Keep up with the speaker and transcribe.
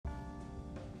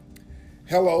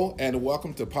Hello and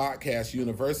welcome to Podcast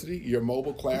University, your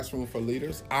mobile classroom for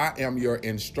leaders. I am your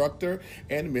instructor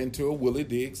and mentor, Willie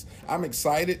Diggs. I'm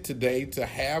excited today to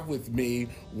have with me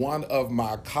one of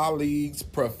my colleagues,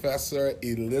 Professor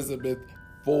Elizabeth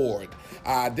Ford.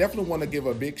 I definitely want to give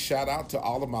a big shout out to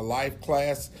all of my Life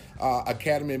Class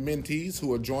Academy mentees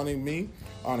who are joining me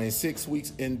on a 6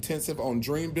 weeks intensive on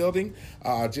dream building.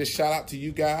 Just shout out to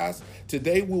you guys.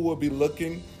 Today we will be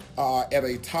looking at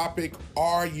a topic,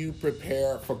 are you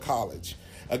prepared for college?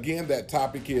 Again, that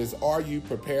topic is, are you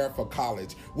prepared for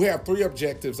college? We have 3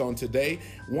 objectives on today.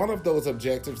 One of those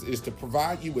objectives is to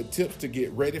provide you with tips to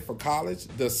get ready for college.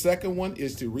 The second one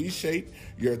is to reshape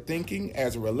your thinking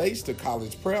as it relates to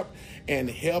college prep and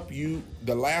help you,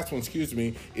 the last one,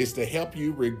 is to help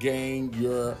you regain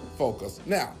your focus.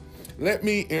 Now, let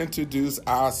me introduce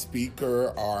our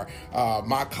speaker, or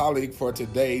my colleague for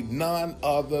today, none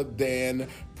other than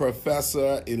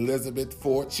Professor Elizabeth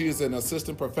Ford. She is an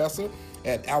assistant professor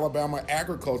at Alabama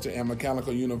Agriculture and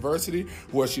Mechanical University,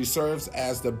 where she serves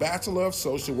as the Bachelor of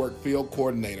Social Work Field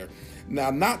Coordinator. Now,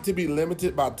 not to be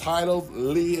limited by titles,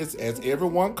 Liz, as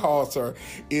everyone calls her,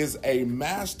 is a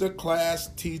master class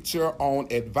teacher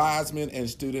on advisement and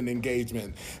student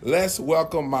engagement. Let's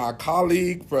welcome my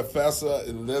colleague, Professor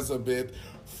Elizabeth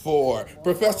Ford.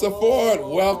 Professor Ford,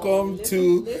 welcome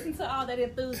listen to all that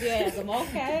enthusiasm,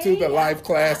 okay? to the Life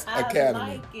Class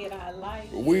Academy. I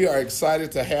like it. We are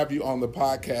excited to have you on the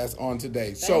podcast on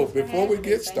today. So before we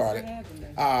get started,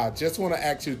 just want to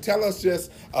ask you, tell us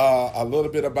just a little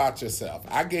bit about yourself.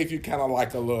 I gave you kind of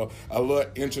like a little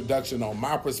introduction on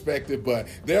my perspective, but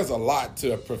there's a lot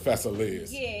to Professor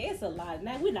Liz. Yeah, it's a lot.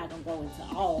 Now, we're not going to go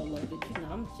into all of it. You know,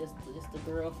 I'm just a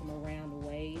girl from around the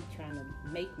way, trying to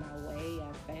make my way.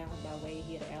 I found my way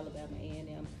here to Alabama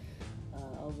A&M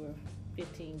over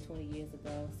 15, 20 years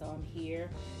ago. So I'm here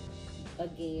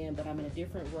again, but I'm in a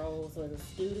different role. So as a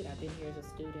student, I've been here as a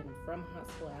student. I'm from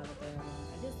Huntsville, Alabama.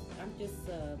 I'm just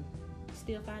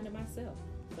still finding myself.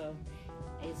 So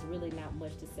it's really not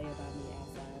much to say about me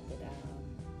outside, but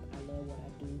I love what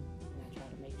I do, and I try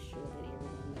to make sure that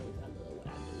everyone knows I love what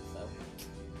I do. So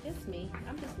it's me.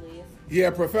 I'm just Liz. Yeah,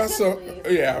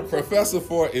 Professor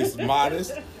Ford is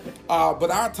modest. But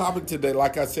our topic today,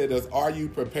 like I said, is, are you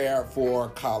prepared for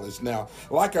college? Now,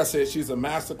 like I said, she's a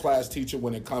master class teacher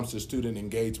when it comes to student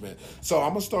engagement. So I'm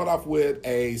going to start off with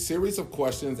a series of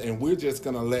questions, and we're just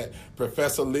going to let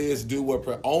Professor Liz do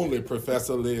what only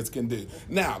Professor Liz can do.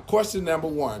 Now, question number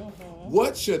 1,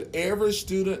 what should every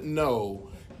student know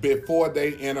before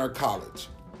they enter college?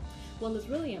 Well, it's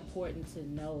really important to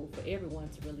know, for everyone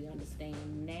to really understand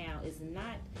now, is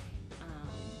not,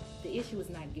 the issue is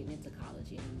not getting into college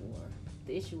anymore.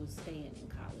 The issue is staying in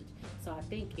college. So I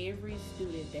think every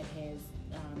student that has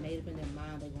made up in their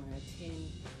mind they want to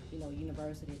attend,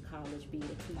 university, college, be it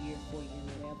a 2-year, 4-year,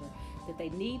 whatever, that they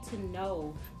need to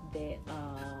know that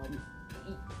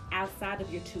outside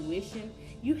of your tuition,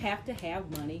 you have to have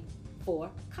money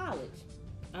for college.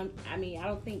 I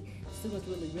don't think students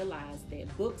really realize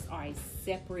that books are a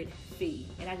separate fee.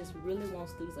 And I just really want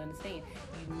students to understand,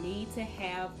 you need to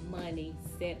have money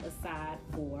set aside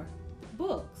for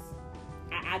books.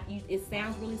 It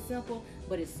sounds really simple,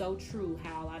 but it's so true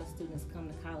how a lot of students come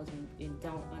to college and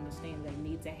don't understand they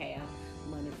need to have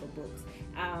money for books.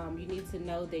 You need to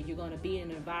know that you're going to be in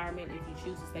an environment, if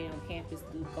you choose to stay on campus,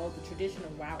 go the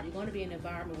traditional route, you're going to be in an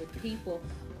environment with people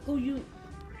who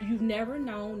you've never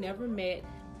known, never met,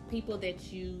 people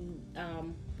that you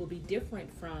will be different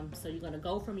from. So you're going to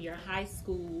go from your high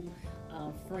school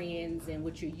friends and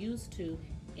what you're used to,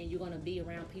 and you're going to be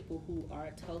around people who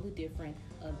are totally different,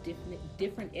 of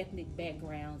different ethnic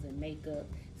backgrounds and makeup.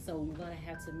 So you're going to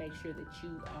have to make sure that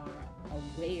you are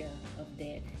aware of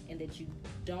that, and that you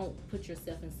don't put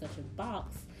yourself in such a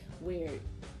box where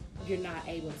you're not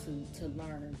able to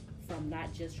learn from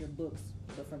not just your books,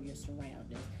 but from your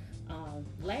surroundings.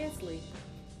 Lastly,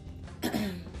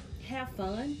 have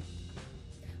fun,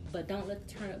 but don't let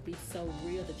the turn up be so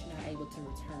real that you're not able to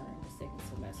return the second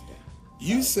semester.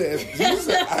 You said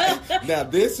now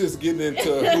this is getting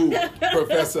into who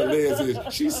Professor Liz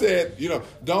is. She said,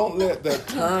 don't let the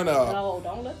turn up. No,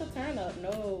 don't let the turn up.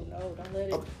 No, don't let it.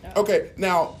 No. Okay,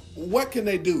 now what can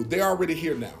they do? They're already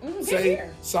here now. Say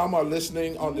here. Some are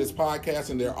listening on this podcast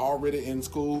and they're already in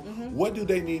school. What do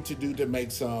they need to do to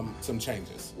make some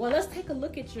changes? Well, let's take a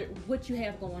look at what you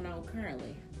have going on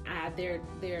currently. There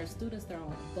are students that are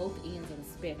on both ends of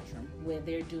the spectrum, where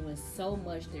they're doing so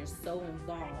much, they're so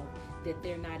involved that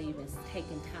they're not even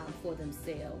taking time for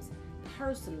themselves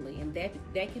personally, and that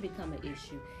can become an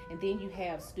issue. And then you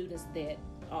have students that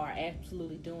are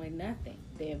absolutely doing nothing.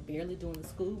 They're barely doing the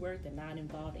schoolwork. They're not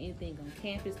involved in anything on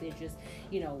campus. They're just,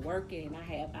 working.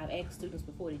 And I've asked students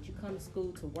before, did you come to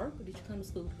school to work or did you come to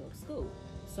school to go to school?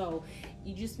 So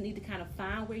you just need to kind of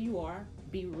find where you are,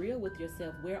 be real with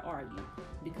yourself. Where are you?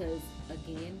 Because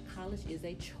again, college is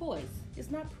a choice.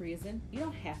 It's not prison. You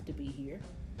don't have to be here.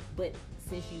 But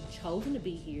since you've chosen to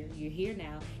be here, you're here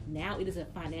now. Now it is a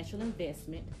financial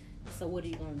investment. So what are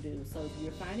you going to do? So if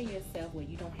you're finding yourself where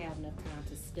you don't have enough time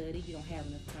to study, you don't have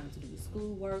enough time to do your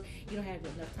schoolwork, you don't have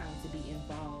enough time to be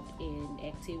involved in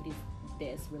activities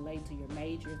that's related to your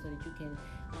major so that you can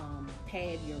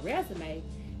pad your resume,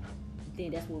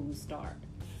 then that's where we start.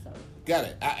 So got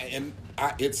it.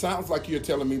 It sounds like you're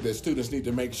telling me that students need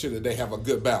to make sure that they have a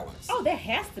good balance. Oh, there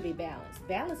has to be balance.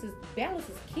 Balance is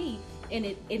key, and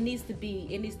it needs to be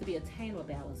attainable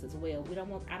balance as well. I don't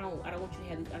want you to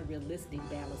have these unrealistic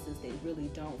balances that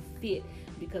really don't fit,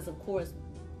 because of course,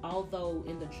 although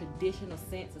in the traditional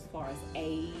sense as far as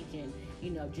age and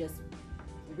just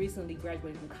recently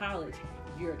graduated from college,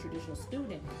 you're a traditional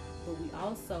student, but we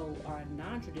also are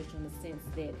non-traditional in the sense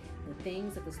that the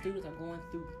things that the students are going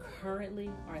through currently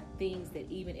are things that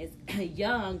even as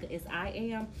young as I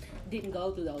am, didn't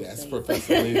go through those things. That's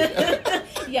Professor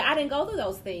Liz. Yeah, I didn't go through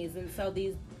those things. And so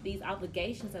these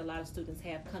obligations that a lot of students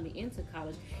have coming into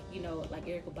college, like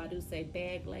Erykah Badu say,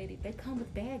 bag lady, they come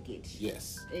with baggage.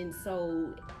 Yes. And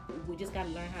so we just got to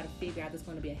learn how to figure out there's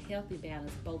going to be a healthy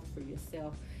balance both for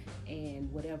yourself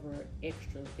and whatever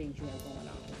extra things you have going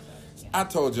on. So, yeah. I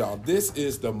told y'all, this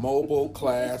is the mobile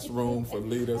classroom for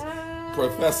leaders.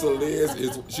 Professor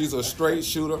Liz she's a straight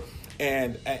shooter.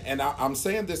 And I'm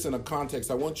saying this in a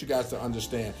context, I want you guys to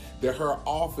understand that her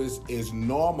office is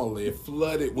normally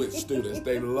flooded with students.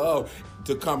 They love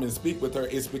to come and speak with her.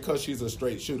 It's because she's a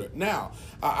straight shooter. Now,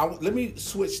 let me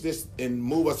switch this and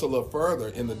move us a little further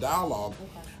in the dialogue.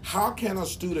 Okay. How can a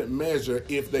student measure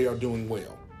if they are doing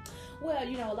well? Well,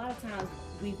 a lot of times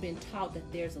we've been taught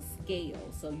that there's a scale.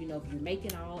 So, if you're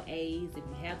making all A's, if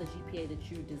you have the GPA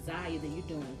that you desire, then you're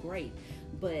doing great.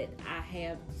 But I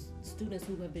have students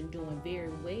who have been doing very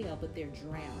well, but they're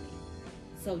drowning.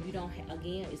 So you don't,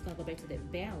 again, it's going to go back to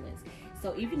that balance.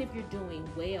 So even if you're doing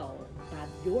well by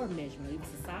your measurement, even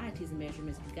society's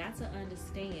measurements, you got to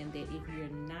understand that if you're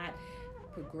not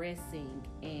progressing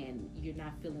and you're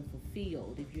not feeling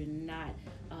fulfilled, if you're not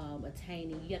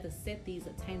attaining, you have to set these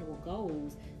attainable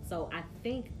goals. So I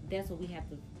think that's what we have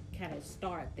to kind of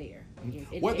start there.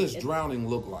 What does drowning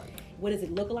look like? What does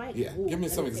it look like? Yeah, give me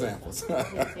some examples.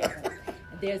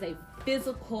 There's a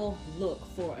physical look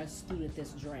for a student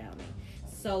that's drowning.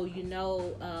 So, you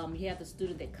have the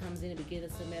student that comes in at the beginning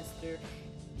of the semester.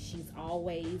 She's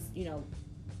always,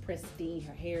 pristine.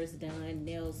 Her hair is done,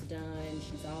 nails done.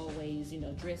 She's always,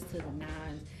 dressed to the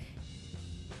nines.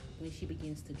 When she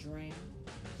begins to drown,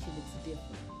 she looks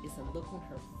different. It's a look on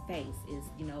her face. It's,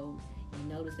 you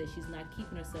notice that she's not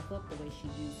keeping herself up the way she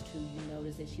used to. You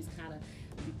notice that she's kind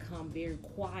of become very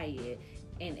quiet.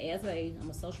 And I'm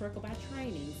a social worker by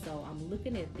training, so I'm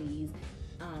looking at these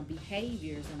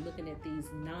behaviors, I'm looking at these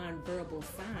nonverbal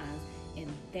signs, and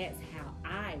that's how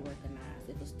I recognize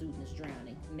if a student is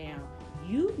drowning. Now,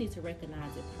 you need to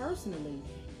recognize it personally,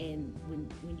 and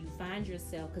when you find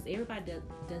yourself, because everybody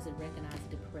doesn't recognize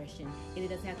depression, and it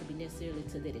doesn't have to be necessarily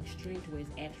to that extreme to where it's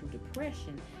actual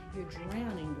depression. You're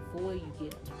drowning before you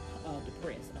get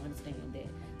depressed. I understand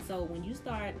that. So when you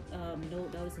start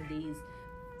noticing these,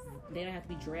 they don't have to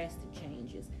be drastic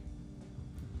changes.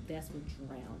 That's what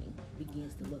drowning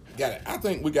begins to look like. Got it. I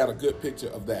think we got a good picture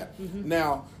of that. Mm-hmm.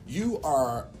 Now, you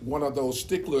are one of those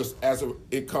sticklers as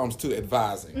it comes to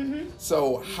advising. Mm-hmm.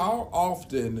 So how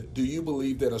often do you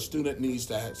believe that a student needs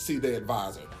to see their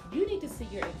advisor? You need to see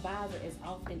your advisor as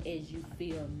often as you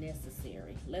feel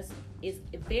necessary. It's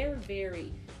very,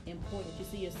 very important you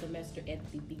see your semester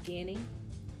at the beginning,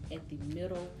 at the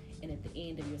middle, and at the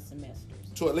end of your semesters.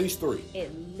 So at least 3?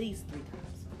 At least 3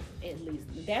 times. At least.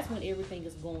 That's when everything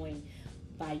is going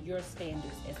by your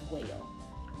standards as well.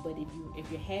 But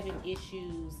if you're having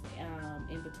issues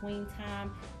in between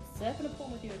time, set up an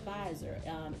appointment with your advisor.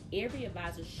 Every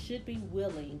advisor should be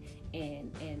willing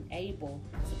and able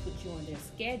to put you on their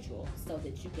schedule so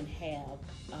that you can have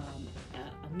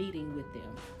a meeting with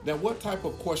them. Now, what type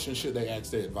of questions should they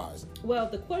ask their advisor? Well,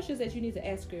 the questions that you need to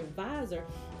ask your advisor: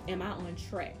 am I on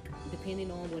track? Depending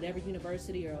on whatever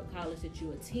university or college that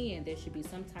you attend, there should be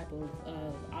some type of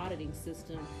auditing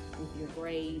system with your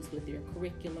grades, with your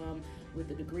curriculum, with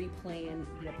the degree plan,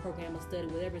 program of study,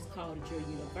 whatever it's called at your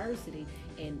university.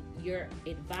 And your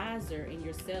advisor and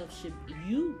yourself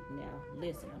I'm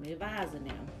an advisor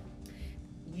now.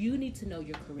 you need to know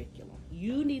your curriculum.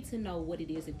 You need to know what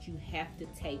it is that you have to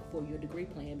take for your degree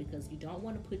plan, because you don't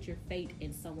want to put your fate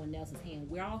in someone else's hand.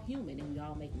 We're all human and we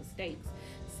all make mistakes.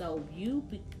 So you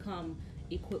become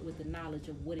equipped with the knowledge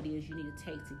of what it is you need to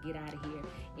take to get out of here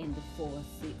in the 4,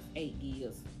 6, 8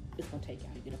 years it's gonna take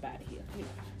y'all to get up out of here. You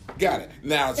know. Got it.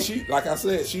 Now she, like I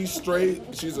said, she's straight.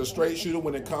 She's a straight shooter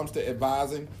when it comes to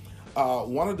advising.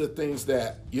 One of the things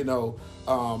that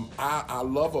I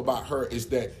love about her is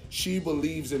that she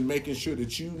believes in making sure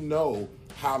that you know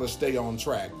how to stay on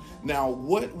track. Now,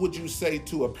 what would you say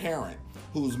to a parent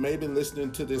who's maybe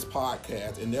listening to this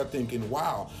podcast and they're thinking,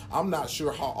 wow, I'm not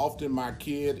sure how often my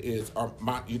kid is, or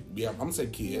I'm gonna say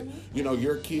kid,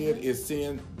 your kid is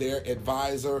seeing their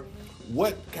advisor.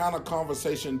 What kind of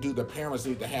conversation do the parents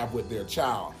need to have with their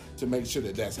child to make sure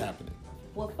that that's happening?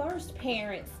 Well, first,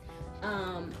 parents,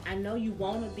 I know you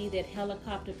want to be that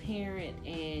helicopter parent,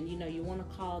 and you want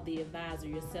to call the advisor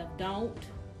yourself.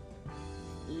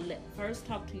 First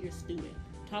talk to your student.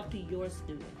 Talk to your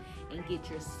student and get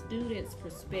your student's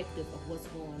perspective of what's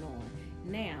going on.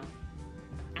 Now,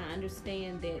 I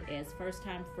understand that as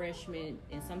first-time freshmen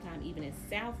and sometimes even as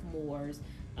sophomores,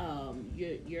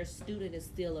 your student is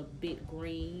still a bit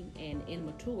green and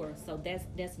immature. So that's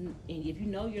and if you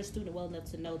know your student well enough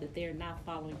to know that they're not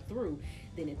following through,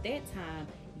 then at that time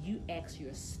you ask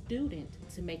your student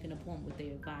to make an appointment with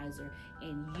their advisor,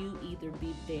 and you either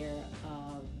be there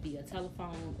via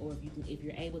telephone, or if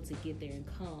you're able to get there and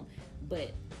come.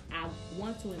 But I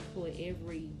want to employ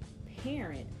every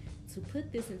parent to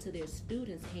put this into their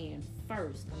student's hand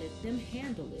first. Let them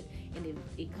handle it. And if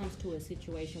it comes to a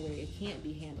situation where it can't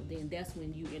be handled, then that's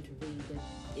when you intervene. But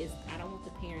I don't want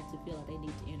the parent to feel like they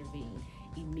need to intervene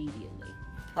immediately.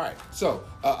 All right. So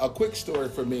a quick story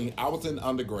for me. I was in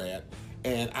undergrad,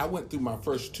 and I went through my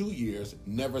first 2 years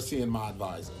never seeing my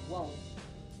advisor. Whoa.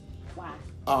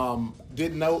 Why?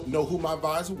 Didn't know who my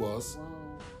advisor was.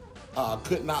 Whoa.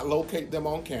 Could not locate them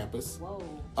on campus. Whoa.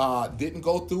 Didn't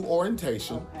go through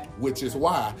orientation, okay. which is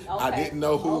why I didn't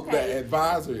know who the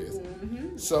advisor is.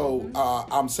 Mm-hmm. So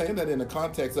I'm saying that in the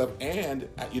context of, and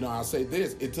I'll say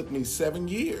this, it took me 7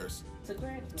 years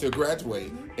to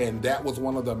graduate, mm-hmm. and that was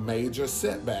one of the major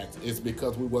setbacks, is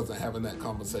because we wasn't having that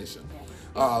conversation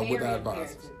with our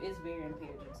advisors. It's very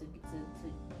imperative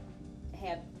to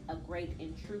have a great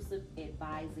intrusive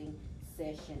advising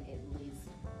session at least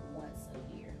once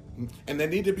a year. And they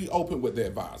need to be open with the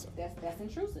advisor. That's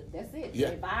intrusive. That's it. Yeah.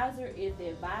 If the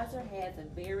advisor has a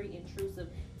very intrusive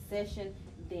session,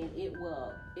 then it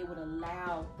would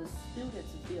allow the student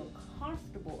to feel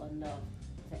comfortable enough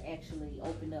to actually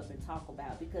open up and talk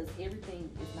about, because everything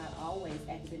is not always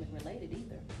academic related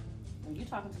either. When you're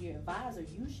talking to your advisor,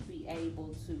 you should be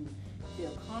able to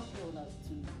feel comfortable enough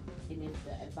to, and if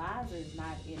the advisor is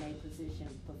not in a position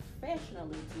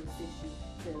professionally to assist you,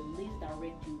 to at least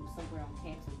direct you somewhere on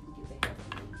campus so you can get the help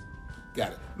you need.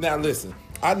 Got it. Now listen,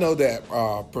 I know that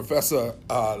Professor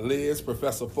Ford, Liz,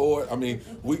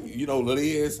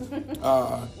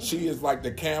 she is like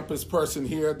the campus person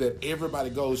here that everybody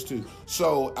goes to.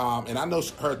 So, and I know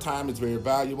her time is very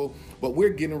valuable, but we're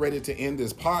getting ready to end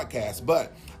this podcast.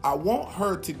 But I want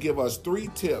her to give us 3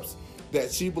 tips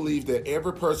that she believes that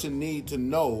every person need to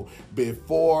know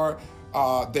before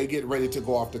they get ready to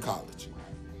go off to college.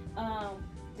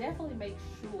 Definitely make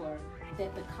sure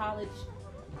that the college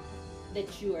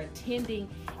that you are attending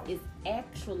is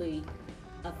actually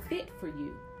a fit for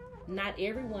you. Not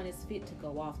everyone is fit to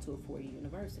go off to a 4-year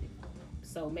university.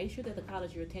 So make sure that the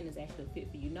college you're attending is actually a fit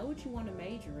for you. Know what you want to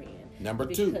major in. Number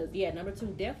two,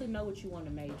 definitely know what you want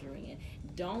to major in.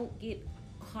 Don't get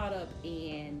caught up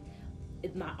in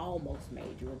it's my almost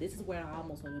major. This is where I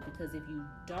almost want to, because if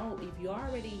you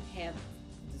already have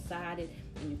decided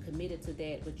and you're committed to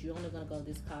that, but you're only going to go to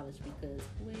this college because,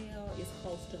 well, it's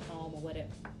close to home or whatever,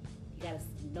 you got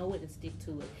to know it and stick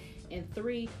to it. And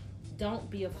 3, don't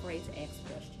be afraid to ask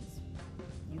questions.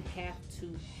 You have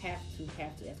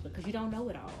to ask, because you don't know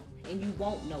it all, and you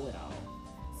won't know it all.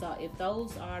 So if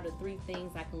those are the 3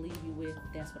 things I can leave you with,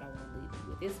 that's what I want to leave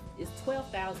you with. It's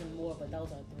 12,000 more, but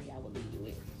those are 3 I will leave you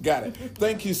with. Got it.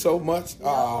 Thank you so much,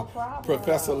 No problem.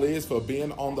 Professor Liz, for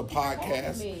being on the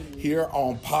podcast here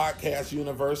on Podcast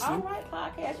University. All right,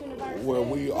 Podcast University, where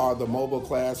we are the mobile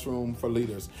classroom for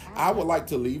leaders. I would like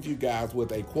to leave you guys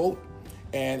with a quote,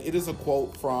 and it is a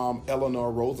quote from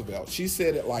Eleanor Roosevelt. She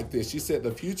said it like this. She said,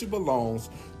 "The future belongs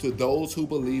to those who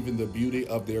believe in the beauty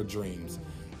of their dreams."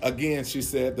 Again, she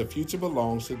said, the future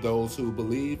belongs to those who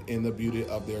believe in the beauty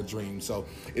of their dreams. So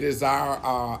it is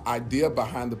our idea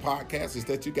behind the podcast is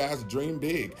that you guys dream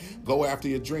big, go after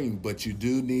your dream, but you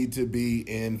do need to be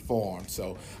informed.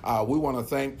 So we want to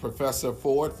thank Professor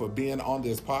Ford for being on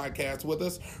this podcast with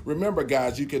us. Remember,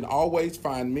 guys, you can always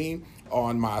find me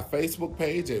on my Facebook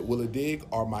page at Willie Digg,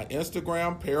 or my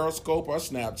Instagram, Periscope, or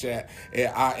Snapchat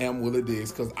at I Am Willie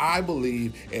Diggs, because I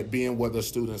believe at being where the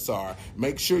students are.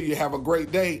 Make sure you have a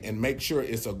great day, and make sure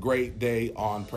it's a great day on